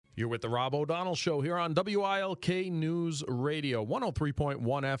You're with the Rob O'Donnell Show here on WILK News Radio, 103.1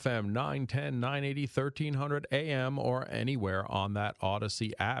 FM, 910, 980, 1300 AM, or anywhere on that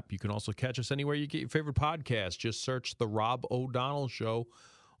Odyssey app. You can also catch us anywhere you get your favorite podcast. Just search the Rob O'Donnell Show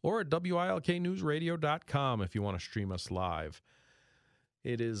or at WILKNewsRadio.com if you want to stream us live.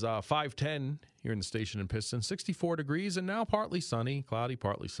 It is 5:10 here in the station in Piston, 64 degrees, and now partly sunny, cloudy,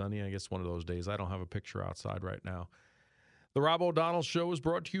 partly sunny. I guess one of those days. I don't have a picture outside right now. The Rob O'Donnell Show is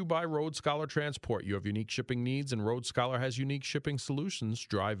brought to you by Road Scholar Transport. You have unique shipping needs, and Road Scholar has unique shipping solutions.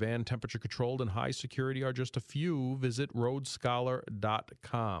 Dry van, temperature-controlled, and high security are just a few. Visit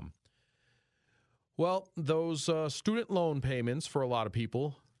roadscholar.com. Well, those student loan payments for a lot of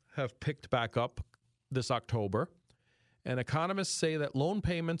people have picked back up this October, and economists say that loan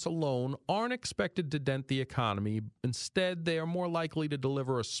payments alone aren't expected to dent the economy. Instead, they are more likely to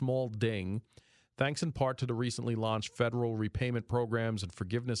deliver a small ding, thanks in part to the recently launched federal repayment programs and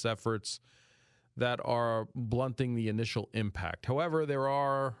forgiveness efforts that are blunting the initial impact. However, there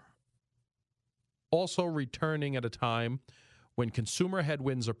are also returning at a time when consumer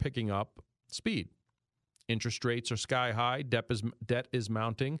headwinds are picking up speed. Interest rates are sky high, debt is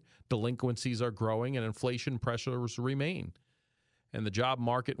mounting, delinquencies are growing, and inflation pressures remain. And the job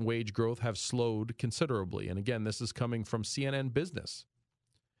market and wage growth have slowed considerably. And again, this is coming from CNN Business.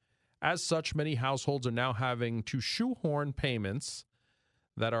 As such, many households are now having to shoehorn payments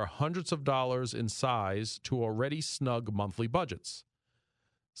that are hundreds of dollars in size to already snug monthly budgets.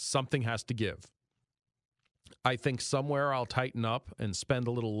 Something has to give. I think somewhere I'll tighten up and spend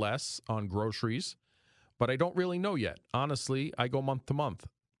a little less on groceries, but I don't really know yet. Honestly, I go month to month,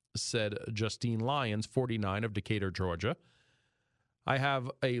 said Justine Lyons, 49, of Decatur, Georgia. I have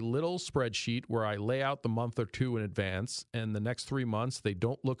a little spreadsheet where I lay out the month or two in advance, and the next 3 months, they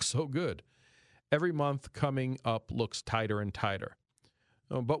don't look so good. Every month coming up looks tighter and tighter,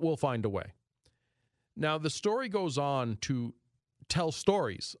 but we'll find a way. Now, the story goes on to tell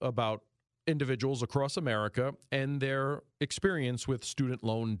stories about individuals across America and their experience with student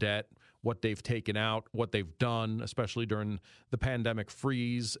loan debt, what they've taken out, what they've done, especially during the pandemic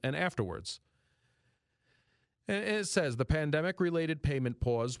freeze and afterwards. And it says the pandemic-related payment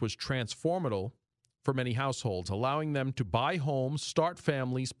pause was transformative for many households, allowing them to buy homes, start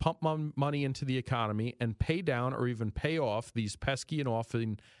families, pump money into the economy, and pay down or even pay off these pesky and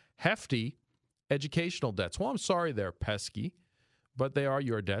often hefty educational debts. Well, I'm sorry they're pesky, but they are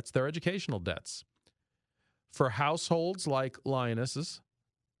your debts. They're educational debts. For households like Lioness's,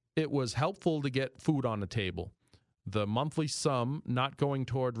 it was helpful to get food on the table. The monthly sum not going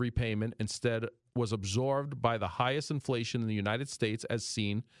toward repayment instead was absorbed by the highest inflation in the United States as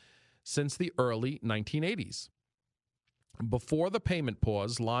seen since the early 1980s. Before the payment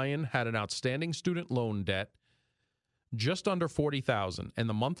pause, Lyon had an outstanding student loan debt just under $40,000 and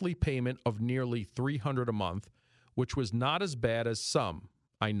the monthly payment of nearly $300 a month, which was not as bad as some,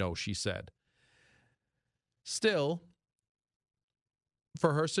 I know, she said. Still,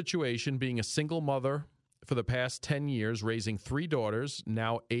 for her situation, being a single mother for the past 10 years, raising 3 daughters,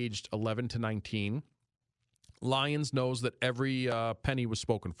 now aged 11 to 19, Lyons knows that every penny was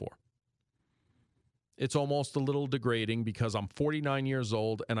spoken for. It's almost a little degrading because I'm 49 years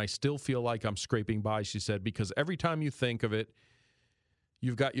old and I still feel like I'm scraping by, she said, because every time you think of it,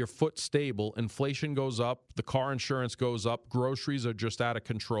 you've got your foot stable, inflation goes up, the car insurance goes up, groceries are just out of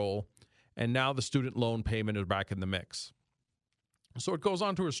control, and now the student loan payment is back in the mix. So it goes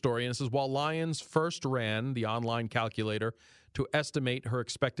on to her story, and it says, while Lyons first ran the online calculator to estimate her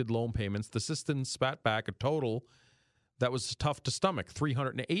expected loan payments, the system spat back a total that was tough to stomach,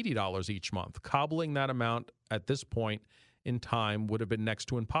 $380 each month. Cobbling that amount at this point in time would have been next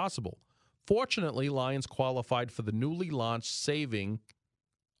to impossible. Fortunately, Lyons qualified for the newly launched saving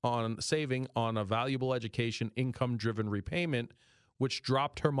on a valuable education income-driven repayment, which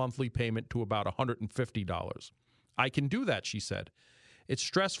dropped her monthly payment to about $150. I can do that, she said. It's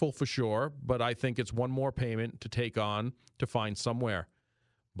stressful for sure, but I think it's one more payment to take on to find somewhere.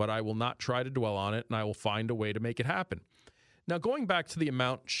 But I will not try to dwell on it, and I will find a way to make it happen. Now, going back to the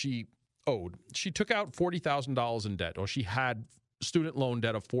amount she owed, she took out $40,000 in debt, or she had student loan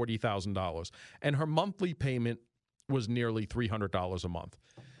debt of $40,000, and her monthly payment was nearly $300 a month.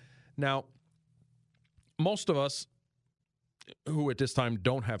 Now, most of us who at this time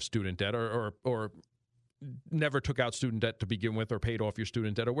don't have student debt or never took out student debt to begin with or paid off your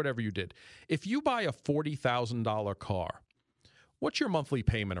student debt or whatever you did. If you buy a $40,000 car, what's your monthly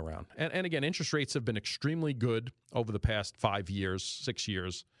payment around? And again, interest rates have been extremely good over the past 5 years, 6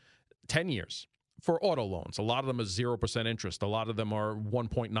 years, 10 years for auto loans. A lot of them is 0% interest. A lot of them are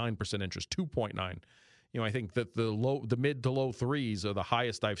 1.9% interest, 2.9. I think that the mid to low threes are the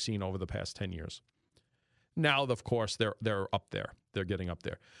highest I've seen over the past 10 years. Now, of course, they're up there. They're getting up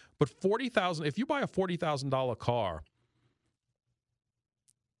there. But $40,000, if you buy a $40,000 car,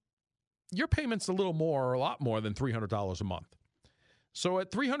 your payment's a lot more than $300 a month. So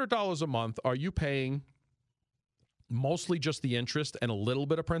at $300 a month, are you paying mostly just the interest and a little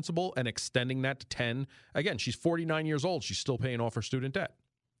bit of principal and extending that to 10? Again, she's 49 years old. She's still paying off her student debt.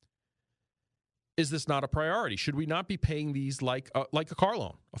 Is this not a priority? Should we not be paying these like a car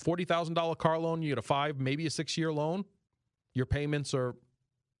loan? A $40,000 car loan, you get a 5, maybe a 6-year loan. Your payments are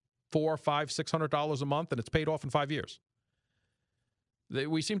 $400, $500, $600 a month, and it's paid off in 5 years.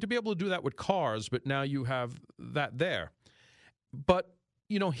 We seem to be able to do that with cars, but now you have that there. But,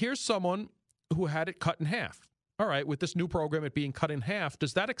 here's someone who had it cut in half. All right, with this new program, it being cut in half,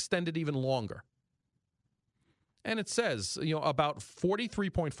 does that extend it even longer? And it says, about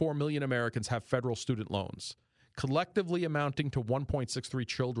 43.4 million Americans have federal student loans, collectively amounting to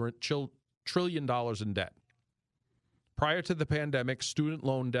 $1.63 trillion in debt. Prior to the pandemic, student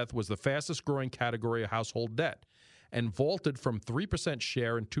loan debt was the fastest growing category of household debt and vaulted from 3%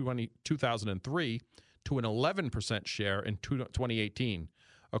 share in 2003 to an 11% share in 2018,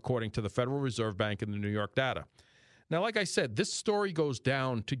 according to the Federal Reserve Bank and the New York data. Now, like I said, this story goes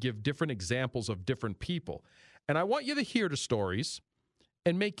down to give different examples of different people. And I want you to hear the stories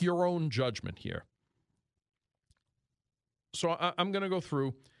and make your own judgment here. So I'm going to go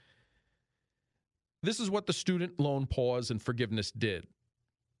through. This is what the student loan pause and forgiveness did.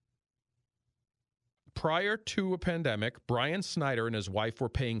 Prior to a pandemic, Brian Snyder and his wife were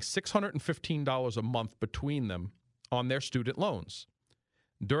paying $615 a month between them on their student loans.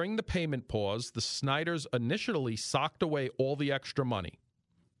 During the payment pause, the Snyders initially socked away all the extra money.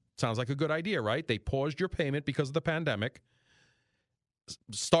 Sounds like a good idea, right? They paused your payment because of the pandemic.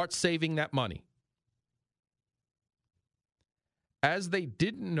 Start saving that money. As they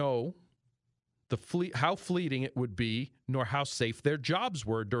didn't know how fleeting it would be, nor how safe their jobs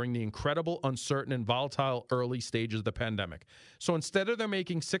were during the incredible, uncertain, and volatile early stages of the pandemic. So instead of them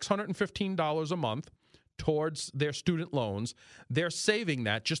making $615 a month towards their student loans, they're saving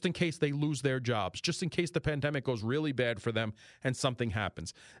that just in case they lose their jobs, just in case the pandemic goes really bad for them and something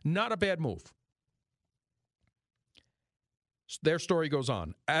happens. Not a bad move. Their story goes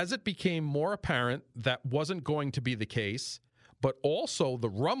on. As it became more apparent that wasn't going to be the case, but also the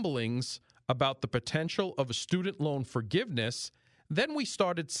rumblings about the potential of a student loan forgiveness, then we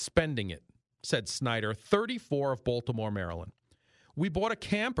started spending it, said Snyder, 34 of Baltimore, Maryland. We bought a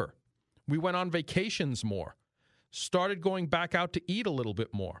camper. We went on vacations more. Started going back out to eat a little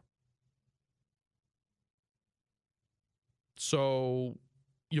bit more. So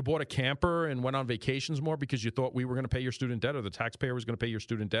you bought a camper and went on vacations more because you thought we were going to pay your student debt, or the taxpayer was going to pay your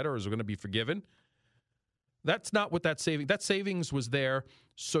student debt, or is it going to be forgiven? That's not what that savings was there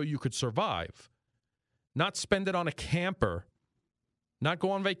so you could survive. Not spend it on a camper, not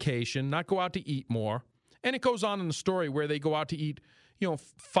go on vacation, not go out to eat more. And it goes on in the story where they go out to eat,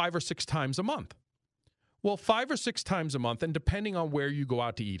 5 or 6 times a month. Well, 5 or 6 times a month, and depending on where you go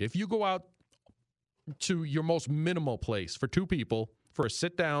out to eat, if you go out to your most minimal place for 2 people for a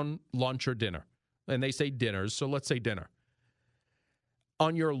sit-down lunch or dinner, and they say dinners, so let's say dinner.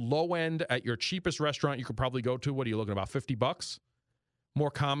 On your low end, at your cheapest restaurant you could probably go to, what are you looking about, $50?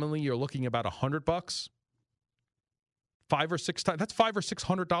 More commonly, you're looking about $100. 5 or 6 times, that's $500 or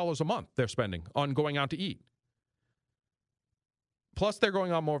 $600 a month they're spending on going out to eat. Plus, they're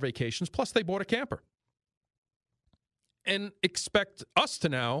going on more vacations. Plus, they bought a camper. And expect us to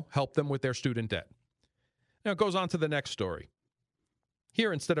now help them with their student debt. Now, it goes on to the next story.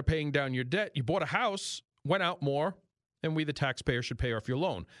 Here, instead of paying down your debt, you bought a house, went out more, and we, the taxpayer, should pay off your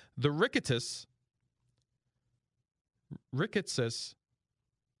loan. The Ricketts, Ricketts,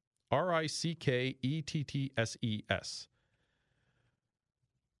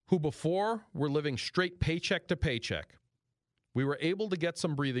 who before were living straight paycheck to paycheck. We were able to get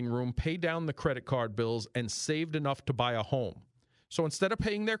some breathing room, pay down the credit card bills, and saved enough to buy a home. So instead of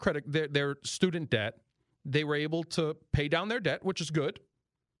paying their student debt, they were able to pay down their debt, which is good,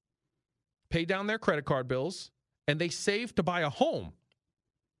 pay down their credit card bills, and they saved to buy a home.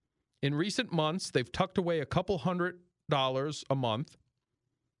 In recent months, they've tucked away a couple $100 a month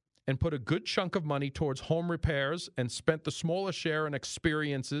and put a good chunk of money towards home repairs and spent the smaller share in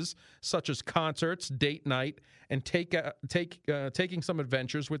experiences such as concerts, date night, and taking some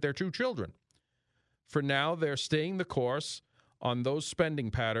adventures with their 2 children. For now, they're staying the course on those spending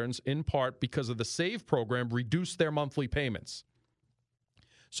patterns, in part because of the SAVE program reduced their monthly payments.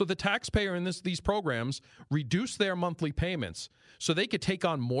 So the taxpayer in these programs reduced their monthly payments so they could take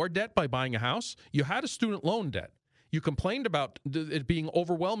on more debt by buying a house. You had a student loan debt. You complained about it being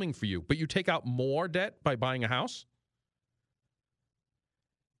overwhelming for you, but you take out more debt by buying a house?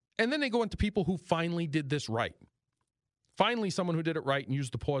 And then they go into people who finally did this right. Finally, someone who did it right and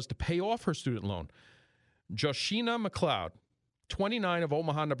used the pause to pay off her student loan. Joshina McLeod, 29 of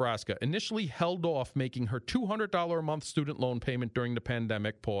Omaha, Nebraska, initially held off making her $200 a month student loan payment during the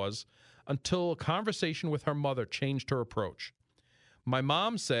pandemic pause until a conversation with her mother changed her approach. My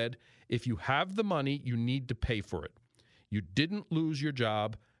mom said, if you have the money, you need to pay for it. You didn't lose your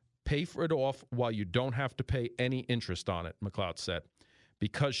job. Pay for it off while you don't have to pay any interest on it, McLeod said.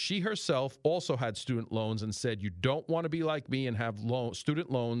 Because she herself also had student loans and said, you don't want to be like me and have student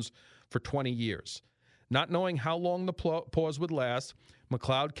loans for 20 years. Not knowing how long the pause would last,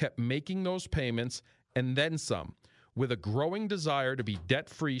 McLeod kept making those payments and then some. With a growing desire to be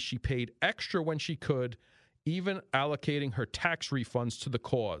debt-free, she paid extra when she could, even allocating her tax refunds to the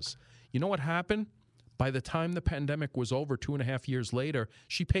cause. You know what happened? By the time the pandemic was over 2.5 years later,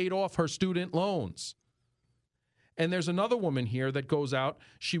 she paid off her student loans. And there's another woman here that goes out.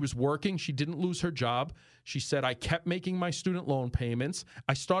 She was working. She didn't lose her job. She said, I kept making my student loan payments.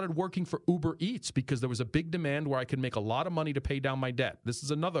 I started working for Uber Eats because there was a big demand where I could make a lot of money to pay down my debt. This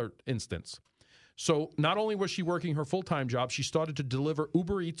is another instance. So not only was she working her full-time job, she started to deliver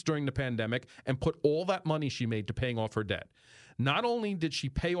Uber Eats during the pandemic and put all that money she made to paying off her debt. Not only did she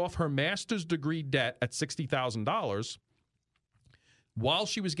pay off her master's degree debt at $60,000, while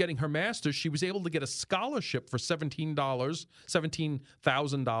she was getting her master's, she was able to get a scholarship for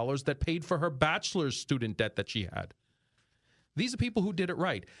 $17,000 that paid for her bachelor's student debt that she had. These are people who did it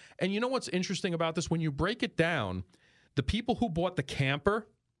right. And you know what's interesting about this? When you break it down, the people who bought the camper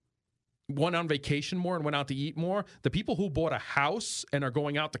went on vacation more and went out to eat more. The people who bought a house and are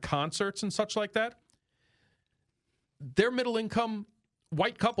going out to concerts and such like that, they're middle-income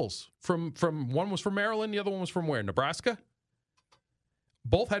white couples. From one was from Maryland, the other one was from where? Nebraska?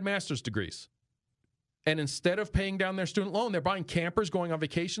 Both had master's degrees. And instead of paying down their student loan, they're buying campers, going on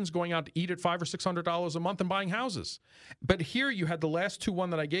vacations, going out to eat at $500 or $600 a month and buying houses. But here you had the last one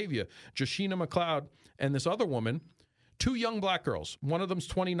that I gave you, Joshina McLeod and this other woman, two young black girls. One of them's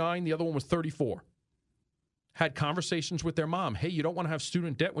 29, the other one was 34. Had conversations with their mom. Hey, you don't want to have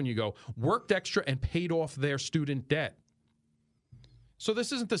student debt when you go. Worked extra and paid off their student debt. So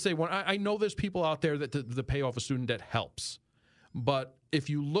this isn't to say, I know there's people out there that the pay off a student debt helps. But if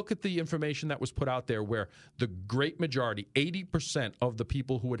you look at the information that was put out there where the great majority, 80% of the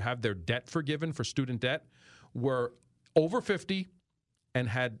people who would have their debt forgiven for student debt were over 50 and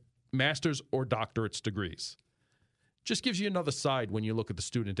had master's or doctorate's degrees. Just gives you another side when you look at the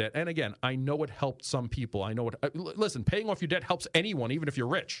student debt. And again, I know it helped some people. I know it. Listen, paying off your debt helps anyone, even if you're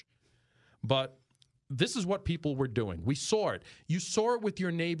rich. But this is what people were doing. We saw it. You saw it with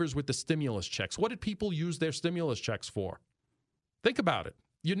your neighbors with the stimulus checks. What did people use their stimulus checks for? Think about it.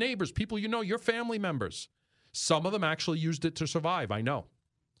 Your neighbors, people you know, your family members. Some of them actually used it to survive, I know.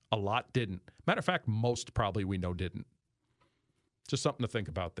 A lot didn't. Matter of fact, most probably we know didn't. Just something to think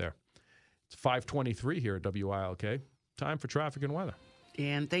about there. It's 5:23 here at WILK. Time for traffic and weather.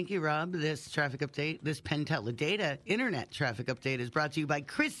 And thank you, Rob. This traffic update, this Penn Teledata internet traffic update is brought to you by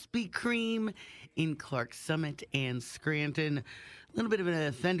Krispy Kreme in Clark Summit and Scranton. A little bit of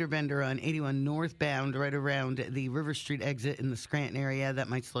a fender bender on 81 northbound right around the River Street exit in the Scranton area. That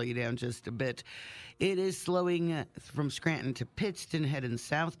might slow you down just a bit. It is slowing from Scranton to Pittston, heading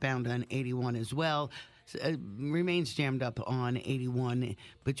southbound on 81 as well. Remains jammed up on 81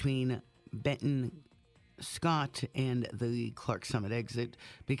 between Benton, Scott, and the Clark Summit exit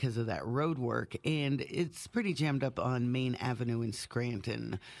because of that road work, and it's pretty jammed up on Main Avenue in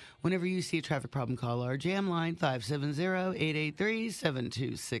Scranton. Whenever you see a traffic problem, call our jam line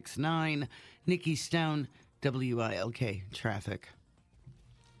 570-883-7269. Nikki Stone, WILK Traffic.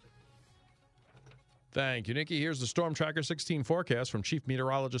 Thank you, Nikki. Here's the Storm Tracker 16 forecast from Chief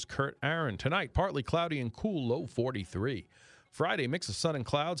Meteorologist Kurt Aaron. Tonight, partly cloudy and cool, low 43. Friday, mix of sun and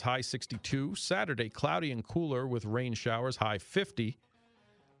clouds, high 62. Saturday, cloudy and cooler with rain showers, high 50.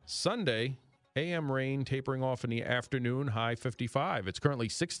 Sunday, AM rain tapering off in the afternoon, high 55. It's currently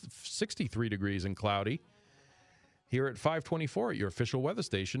 63 degrees and cloudy. Here at 524 at your official weather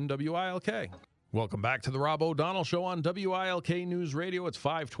station, WILK. Welcome back to the Rob O'Donnell Show on WILK News Radio. It's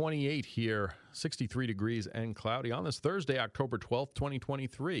 528 here, 63 degrees and cloudy on this Thursday, October 12th,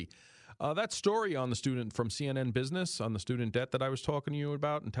 2023. That story on the student from CNN Business on the student debt that I was talking to you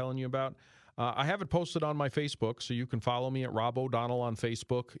about and telling you about, I have it posted on my Facebook, so you can follow me at Rob O'Donnell on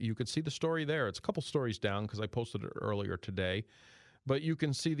Facebook. You can see the story there. It's a couple stories down because I posted it earlier today. But you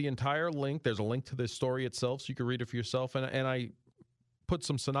can see the entire link. There's a link to this story itself, so you can read it for yourself. And I put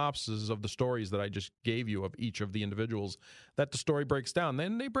some synopses of the stories that I just gave you of each of the individuals that the story breaks down.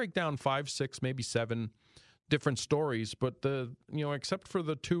 Then they break down 5, 6, maybe 7 different stories. But except for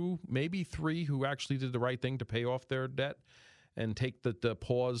the 2, maybe 3 who actually did the right thing to pay off their debt and take the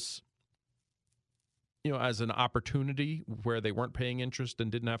pause, as an opportunity where they weren't paying interest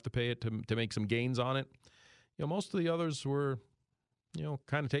and didn't have to pay it to make some gains on it. Most of the others were,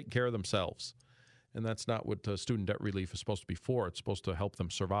 kind of taking care of themselves. And that's not what student debt relief is supposed to be for. It's supposed to help them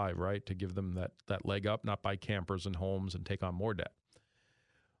survive, right? To give them that leg up, not buy campers and homes and take on more debt.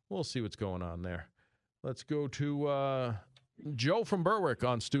 We'll see what's going on there. Let's go to Joe from Berwick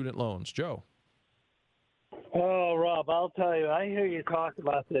on student loans. Joe. Oh, Rob, I'll tell you, I hear you talk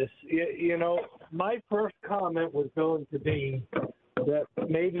about this. My first comment was going to be that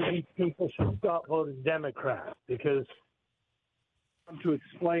maybe these people should stop voting Democrat, because to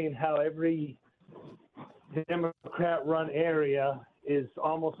explain how every Democrat-run area is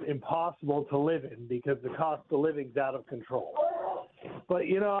almost impossible to live in because the cost of living's out of control. But,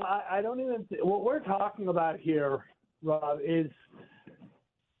 I don't even – what we're talking about here, Rob, is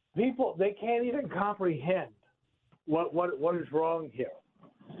people – they can't even comprehend what is wrong here.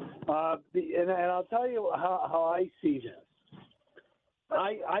 And I'll tell you how I see this.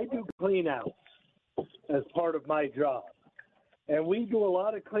 I do clean-outs as part of my job. And we do a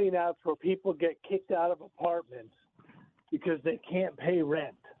lot of clean-outs where people get kicked out of apartments because they can't pay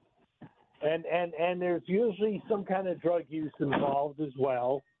rent. And there's usually some kind of drug use involved as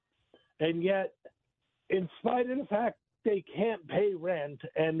well. And yet, in spite of the fact they can't pay rent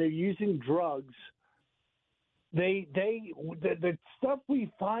and they're using drugs, the stuff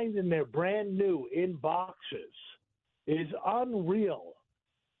we find in there brand new in boxes is unreal.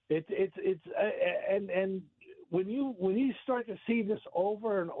 And when you start to see this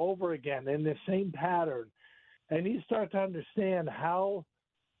over and over again in the same pattern, and you start to understand how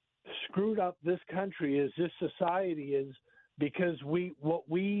screwed up this country is, this society is, because what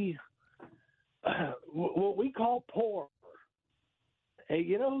we call poor. Hey,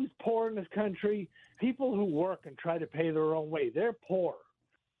 you know who's poor in this country? People who work and try to pay their own way. They're poor.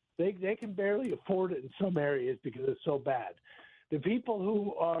 They can barely afford it in some areas because it's so bad. The people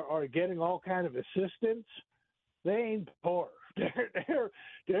who are getting all kind of assistance, they ain't poor.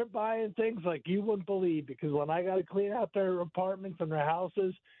 They're buying things like you wouldn't believe, because when I got to clean out their apartments and their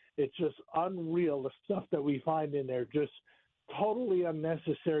houses, it's just unreal, the stuff that we find in there, just totally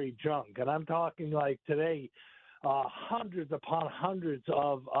unnecessary junk. And I'm talking like today, hundreds upon hundreds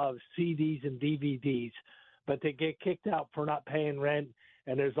of CDs and DVDs, but they get kicked out for not paying rent,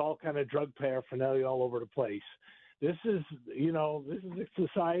 and there's all kind of drug paraphernalia all over the place. This is the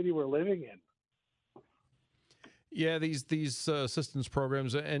society we're living in. Yeah, these assistance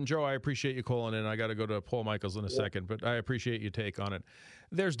programs, and Joe, I appreciate you calling in. I got to go to Paul Michaels in a second, but I appreciate your take on it.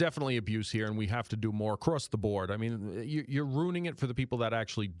 There's definitely abuse here, and we have to do more across the board. I mean, you're ruining it for the people that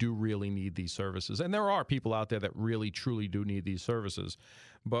actually do really need these services, and there are people out there that really, truly do need these services.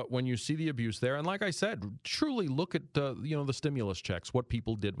 But when you see the abuse there, and like I said, truly look at the stimulus checks, what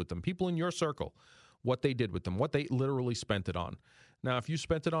people did with them, people in your circle, what they did with them, what they literally spent it on. Now, if you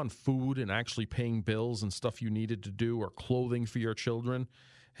spent it on food and actually paying bills and stuff you needed to do, or clothing for your children,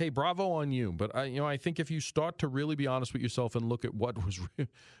 hey, bravo on you. But I think if you start to really be honest with yourself and look at what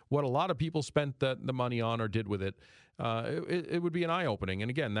a lot of people spent the money on or did with it, it would be an eye-opening.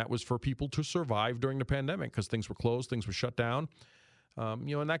 And again, that was for people to survive during the pandemic because things were closed, things were shut down.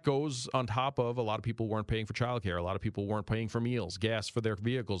 And that goes on top of a lot of people weren't paying for childcare. A lot of people weren't paying for meals, gas for their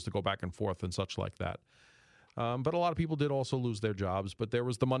vehicles to go back and forth and such like that. But a lot of people did also lose their jobs, but there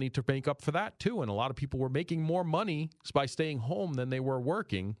was the money to make up for that too. And a lot of people were making more money by staying home than they were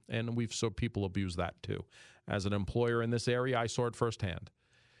working. And we've saw people abuse that too. As an employer in this area, I saw it firsthand.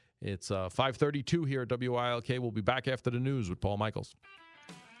 It's 5:32 here at WILK. We'll be back after the news with Paul Michaels.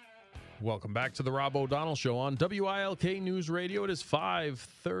 Welcome back to the Rob O'Donnell Show on WILK News Radio. It is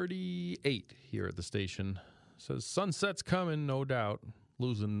 5:38 here at the station. It says sunset's coming, no doubt.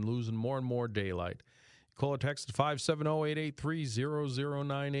 Losing more and more daylight. Call or text at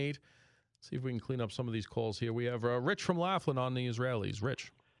 570-883-0098. See if we can clean up some of these calls here. We have Rich from Laughlin on the Israelis.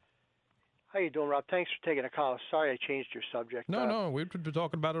 Rich. How you doing, Rob? Thanks for taking a call. Sorry I changed your subject. No, we've been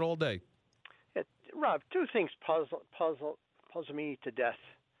talking about it all day. Rob, two things puzzle me to death.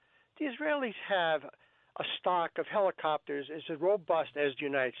 The Israelis have a stock of helicopters as robust as the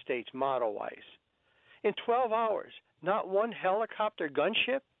United States, model-wise. In 12 hours, not one helicopter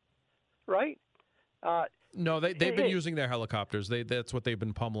gunship, right? No, they've been using their helicopters. That's what they've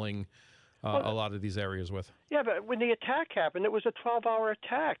been pummeling a lot of these areas with. Yeah, but when the attack happened, it was a 12-hour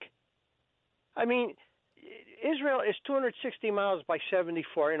attack. I mean, Israel is 260 miles by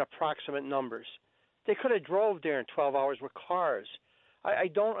 74 in approximate numbers. They could have drove there in 12 hours with cars. I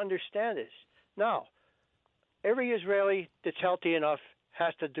don't understand this. Now, every Israeli that's healthy enough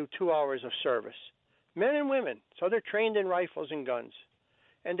has to do 2 hours of service, men and women. So they're trained in rifles and guns.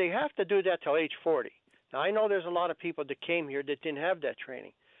 And they have to do that till age 40. Now, I know there's a lot of people that came here that didn't have that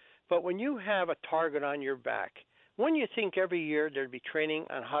training. But when you have a target on your back, wouldn't you think every year there'd be training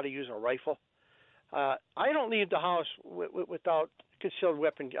on how to use a rifle? I don't leave the house without concealed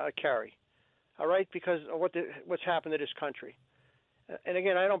weapon carry, all right, because of what's happened to this country. And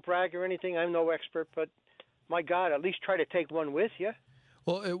again, I don't brag or anything. I'm no expert, but my God, at least try to take one with you.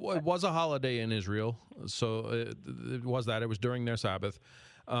 Well, it was a holiday in Israel, so it was that. It was during their Sabbath,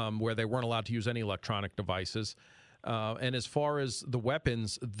 where they weren't allowed to use any electronic devices. And as far as the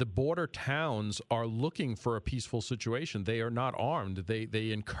weapons, the border towns are looking for a peaceful situation. They are not armed.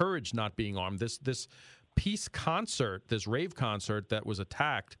 They encourage not being armed. This peace concert, this rave concert that was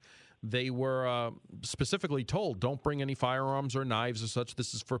attacked, they were specifically told, don't bring any firearms or knives or such.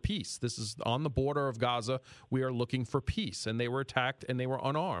 This is for peace. This is on the border of Gaza. We are looking for peace. And they were attacked, and they were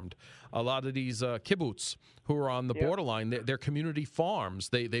unarmed. A lot of these kibbutz who are on the borderline, they're community farms.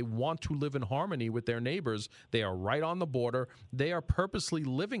 They want to live in harmony with their neighbors. They are right on the border. They are purposely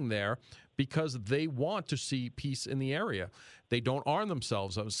living there because they want to see peace in the area. They don't arm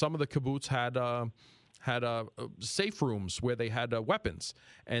themselves. Some of the kibbutz had safe rooms where they had weapons,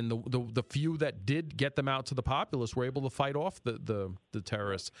 and the few that did get them out to the populace were able to fight off the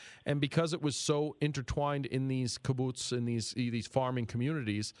terrorists. And because it was so intertwined in these kibbutz, in these farming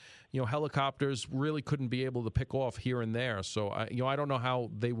communities, helicopters really couldn't be able to pick off here and there. So I don't know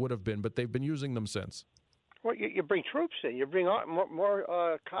how they would have been, but they've been using them since. Well, you bring troops in, you bring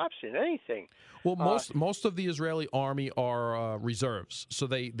more cops in, anything. Well, most of the Israeli army are reserves. So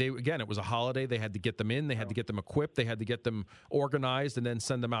they again, it was a holiday. They had to get them in. They had to get them equipped. They had to get them organized and then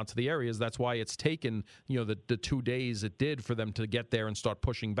send them out to the areas. That's why it's taken the 2 days it did for them to get there and start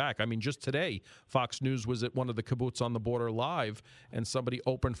pushing back. I mean, just today, Fox News was at one of the kibbutz on the border live, and somebody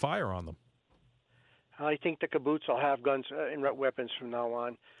opened fire on them. I think the kibbutz will have guns and weapons from now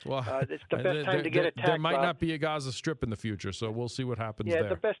on. Well, it's the best time to get attacked. There might not be a Gaza Strip in the future, so we'll see what happens there. Yeah,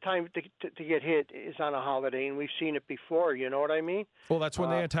 the best time to get hit is on a holiday, and we've seen it before. You know what I mean? Well, that's when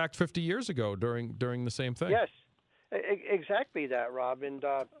they attacked 50 years ago during the same thing. Yes, exactly that, Rob. And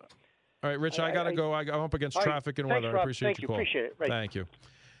all right, Rich, I got to go. I'm up against traffic and weather. Rob. I appreciate Thank your you. call. Appreciate it. Right. Thank you.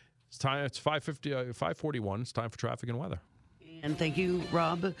 It's time. It's 5:41. It's time for traffic and weather. And thank you,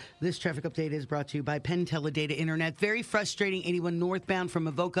 Rob. This traffic update is brought to you by Penn Teledata Internet. Very frustrating. 81 northbound from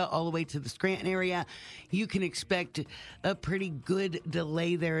Avoca all the way to the Scranton area. You can expect a pretty good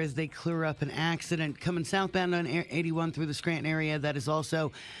delay there as they clear up an accident. Coming southbound on 81 through the Scranton area, that is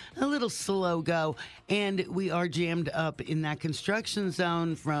also a little slow go. And we are jammed up in that construction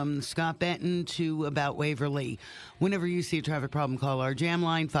zone from Scott Benton to about Waverly. Whenever you see a traffic problem, call our jam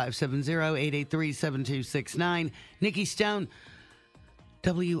line, 570-883-7269. Nikki Stone,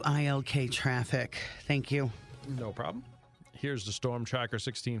 WILK Traffic. Thank you. No problem. Here's the Storm Tracker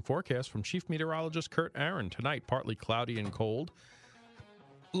 16 forecast from Chief Meteorologist Kurt Aaron. Tonight, partly cloudy and cold.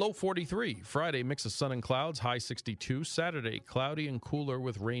 Low 43. Friday, mix of sun and clouds, high 62. Saturday, cloudy and cooler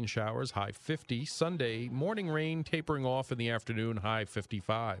with rain showers, high 50. Sunday, morning rain tapering off in the afternoon, high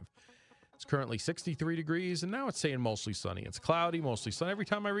 55. It's currently 63 degrees, and now it's saying mostly sunny. It's cloudy, mostly sunny. Every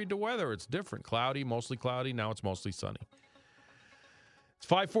time I read the weather, it's different. Cloudy, mostly cloudy. Now it's mostly sunny. It's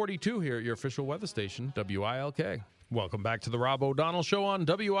 5:42 here at your official weather station, WILK. Welcome back to the Rob O'Donnell Show on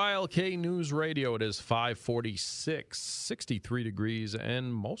WILK News Radio. It is 5:46, 63 degrees,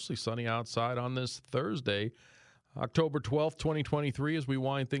 and mostly sunny outside on this Thursday, October 12th, 2023, as we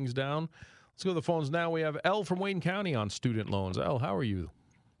wind things down. Let's go to the phones now. We have Elle from Wayne County on student loans. Elle, how are you?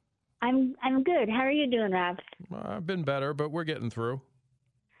 I'm good. How are you doing, Rob? I've been better, but we're getting through.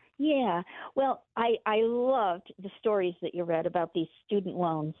 Yeah. Well, I loved the stories that you read about these student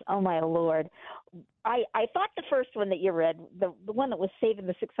loans. Oh, my Lord. I thought the first one that you read, the one that was saving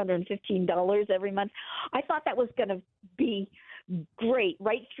the $615 every month, I thought that was going to be great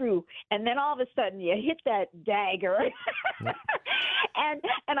right through. And then all of a sudden you hit that dagger. and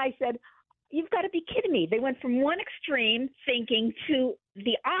I said, you've got to be kidding me. They went from one extreme thinking to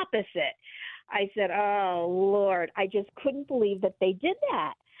the opposite. I said, oh, Lord, I just couldn't believe that they did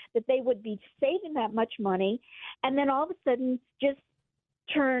that they would be saving that much money and then all of a sudden just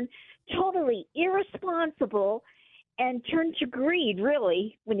turn totally irresponsible and turn to greed,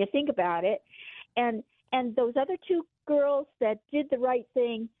 really, when you think about it. And those other two girls that did the right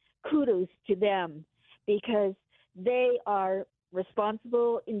thing kudos to them because they are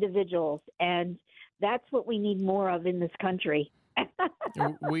responsible individuals, and that's what we need more of in this country.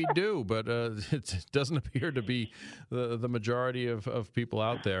 We do, but it doesn't appear to be the majority of people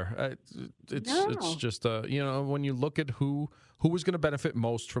out there. It's just when you look at who is going to benefit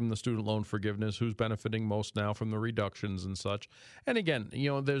most from the student loan forgiveness, who's benefiting most now from the reductions and such. And again,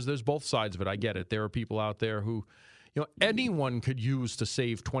 there's both sides of it. I get it. There are people out there who, anyone could use to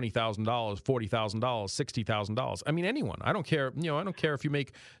save $20,000, $40,000, $60,000. I mean, anyone. I don't care. I don't care if you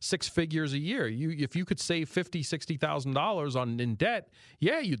make six figures a year. If you could save $50,000, $60,000 in debt,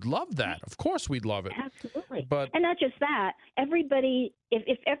 yeah, you'd love that. Of course, we'd love it. Absolutely. And not just that. Everybody,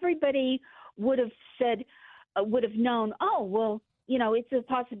 if everybody would have said, would have known, oh well, it's a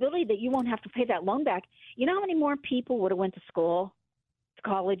possibility that you won't have to pay that loan back. You know how many more people would have went to school, to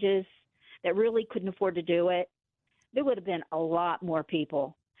colleges, that really couldn't afford to do it? There would have been a lot more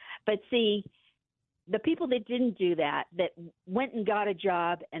people. But see, the people that didn't do that went and got a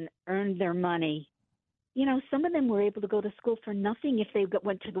job and earned their money, some of them were able to go to school for nothing if they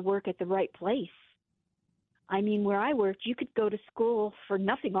went to the work at the right place. I mean, where I worked, you could go to school for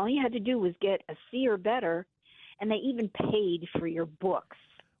nothing. All you had to do was get a C or better, and they even paid for your books.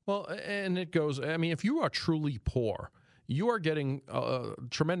 Well, and it goes, I mean, if you are truly poor, you are getting a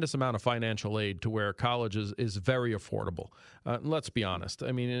tremendous amount of financial aid to where college is very affordable. Let's be honest.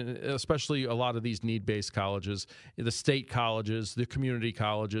 I mean, especially a lot of these need-based colleges, the state colleges, the community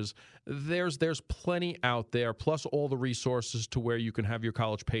colleges, there's plenty out there, plus all the resources to where you can have your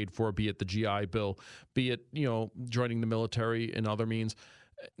college paid for, be it the GI Bill, be it, joining the military and other means.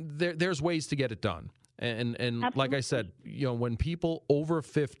 There's ways to get it done. And like I said, when people over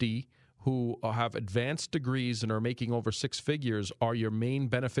 50 who have advanced degrees and are making over six figures are your main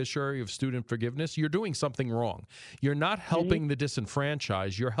beneficiary of student forgiveness, you're doing something wrong. You're not helping the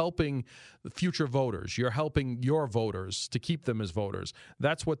disenfranchised. You're helping future voters. You're helping your voters to keep them as voters.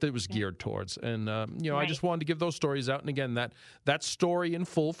 That's what it was geared towards. And, I just wanted to give those stories out. And again, that story in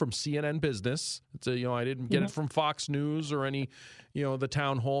full from CNN Business, I didn't get it from Fox News or any, the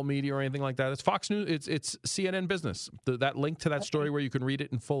town hall media or anything like that. It's Fox News. It's CNN Business. That link to that story where you can read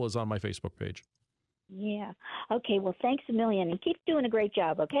it in full is on my Facebook page. Yeah. Okay. Well, thanks a million, and keep doing a great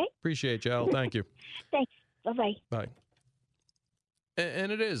job. Okay. Appreciate you, Al. Thank you. Thanks. Bye-bye. Bye.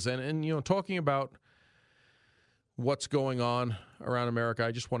 And it is, and talking about what's going on around America,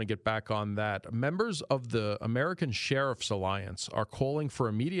 I just want to get back on that. Members of the American Sheriff's Alliance are calling for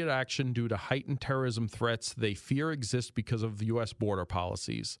immediate action due to heightened terrorism threats they fear exist because of the U.S. border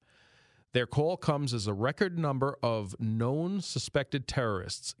policies. Their call comes as a record number of known suspected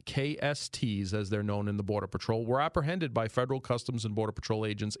terrorists, KSTs as they're known in the Border Patrol, were apprehended by federal Customs and Border Patrol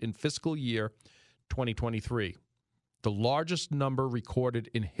agents in fiscal year 2023, the largest number recorded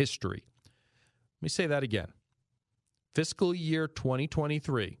in history. Let me say that again. Fiscal year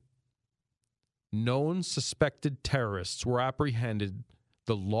 2023, known suspected terrorists were apprehended,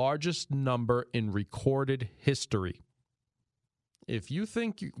 the largest number in recorded history. If you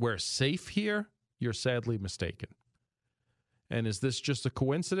think we're safe here, you're sadly mistaken. And is this just a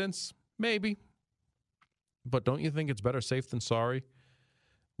coincidence? Maybe. But don't you think it's better safe than sorry?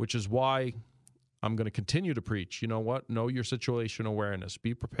 Which is why I'm going to continue to preach. You know what? Know your situation awareness.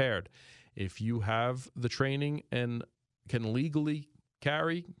 Be prepared. If you have the training and can legally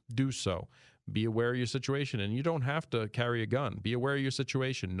carry, do so. Be aware of your situation. And you don't have to carry a gun. Be aware of your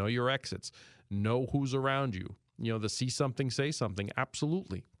situation. Know your exits. Know who's around you. The see something, say something.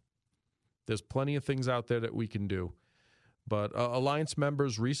 Absolutely. There's plenty of things out there that we can do. But Alliance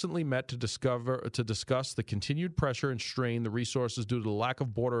members recently met to discuss the continued pressure and strain the resources due to the lack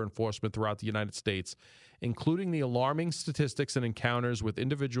of border enforcement throughout the United States, including the alarming statistics and encounters with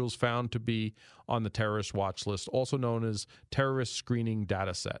individuals found to be on the terrorist watch list, also known as terrorist screening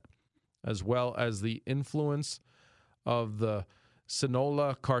data set, as well as the influence of the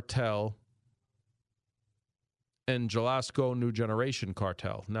Sinaloa cartel and Jalisco New Generation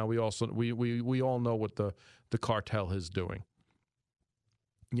cartel. Now we all know what the cartel is doing.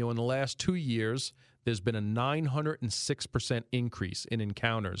 In the last 2 years, there's been a 906% increase in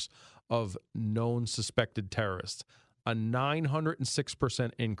encounters of known suspected terrorists. A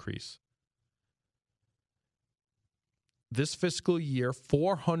 906% increase. This fiscal year,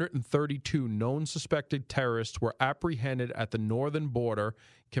 432 known suspected terrorists were apprehended at the northern border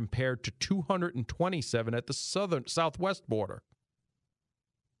compared to 227 at the southwest border.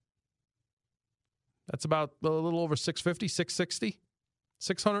 That's about a little over 650, 660.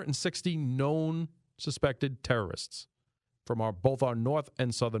 660 known suspected terrorists from both our north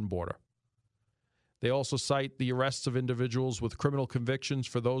and southern border. They also cite the arrests of individuals with criminal convictions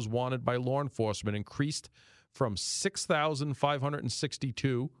for those wanted by law enforcement increased from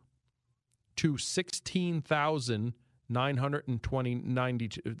 6,562 to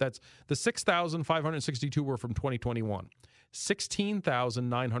 16,992. That's the 6,562 were from 2021.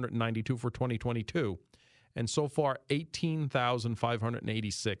 16,992 for 2022. And so far,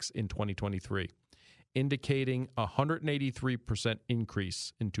 18,586 in 2023, indicating a 183%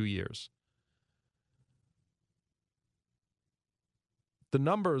 increase in 2 years. The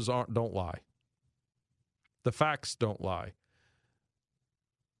numbers don't lie. The facts don't lie.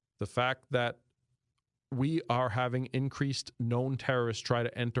 The fact that we are having increased known terrorists try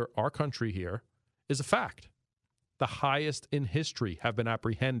to enter our country here is a fact. The highest in history have been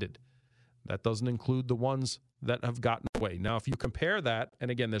apprehended. That doesn't include the ones that have gotten away. Now, if you compare that, and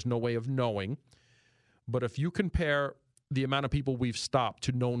again, there's no way of knowing, but if you compare the amount of people we've stopped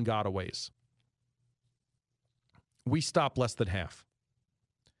to known gotaways, we stop less than half.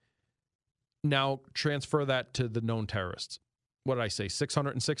 Now, transfer that to the known terrorists. What did I say,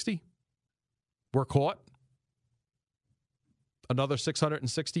 660? We're caught. Another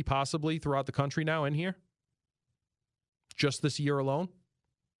 660 possibly throughout the country now in here? Just this year alone?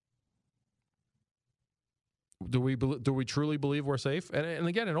 Do we truly believe we're safe? And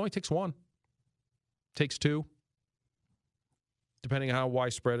again, it only takes one. Takes two. Depending on how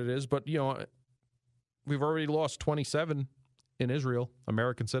widespread it is. But, we've already lost 27 in Israel,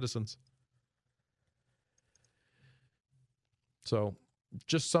 American citizens. So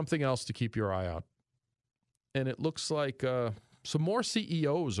just something else to keep your eye on. And it looks like some more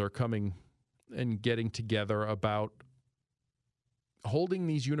CEOs are coming and getting together about holding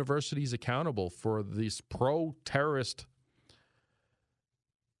these universities accountable for these pro-terrorist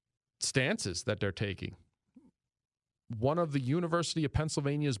stances that they're taking. One of the University of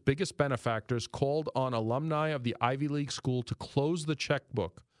Pennsylvania's biggest benefactors called on alumni of the Ivy League school to close the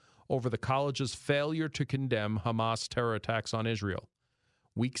checkbook over the college's failure to condemn Hamas terror attacks on Israel,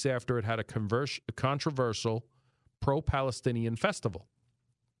 weeks after it had a controversial pro-Palestinian festival.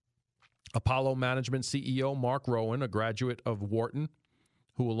 Apollo Management CEO Mark Rowan, a graduate of Wharton,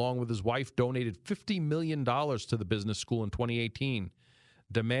 who along with his wife donated $50 million to the business school in 2018,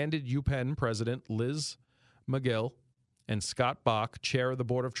 demanded UPenn President Liz McGill and Scott Bach, chair of the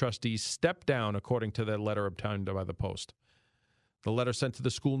Board of Trustees, step down, according to their letter obtained by the Post. The letter sent to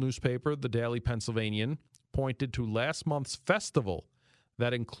the school newspaper, the Daily Pennsylvanian, pointed to last month's festival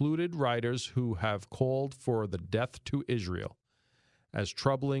that included writers who have called for the death to Israel as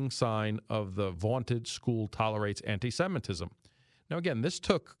troubling sign of the vaunted school tolerates anti-Semitism. Now, again, this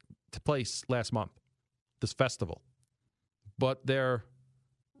took place last month, this festival. But their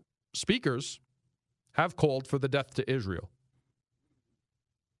speakers have called for the death to Israel.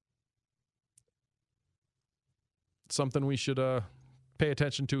 Something we should pay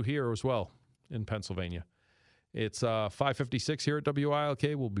attention to here as well in Pennsylvania. It's 5:56 here at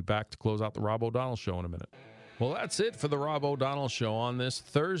WILK. We'll be back to close out the Rob O'Donnell Show in a minute. Well, that's it for the Rob O'Donnell Show on this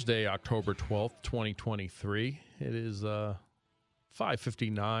Thursday, October 12th, 2023. It is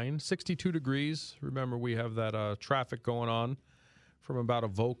 5:59, 62 degrees. Remember, we have that traffic going on from about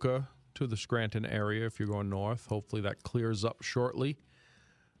Avoca to the Scranton area if you're going north. Hopefully that clears up shortly.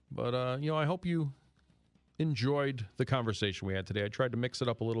 But, I hope you enjoyed the conversation we had today. I tried to mix it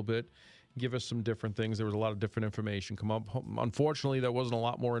up a little bit, give us some different things. There was a lot of different information come up. Unfortunately, there wasn't a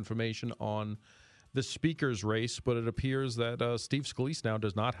lot more information on the speaker's race, but it appears that Steve Scalise now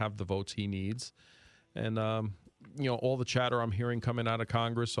does not have the votes he needs. And, all the chatter I'm hearing coming out of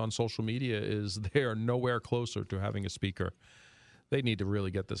Congress on social media is they are nowhere closer to having a speaker. They need to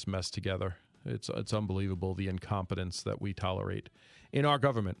really get this mess together. It's unbelievable, the incompetence that we tolerate in our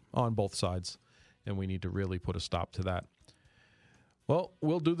government on both sides, and we need to really put a stop to that. Well,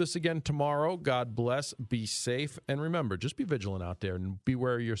 we'll do this again tomorrow. God bless. Be safe. And remember, just be vigilant out there and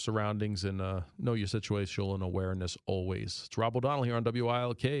beware of your surroundings and know your situational awareness always. It's Rob O'Donnell here on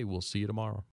WILK. We'll see you tomorrow.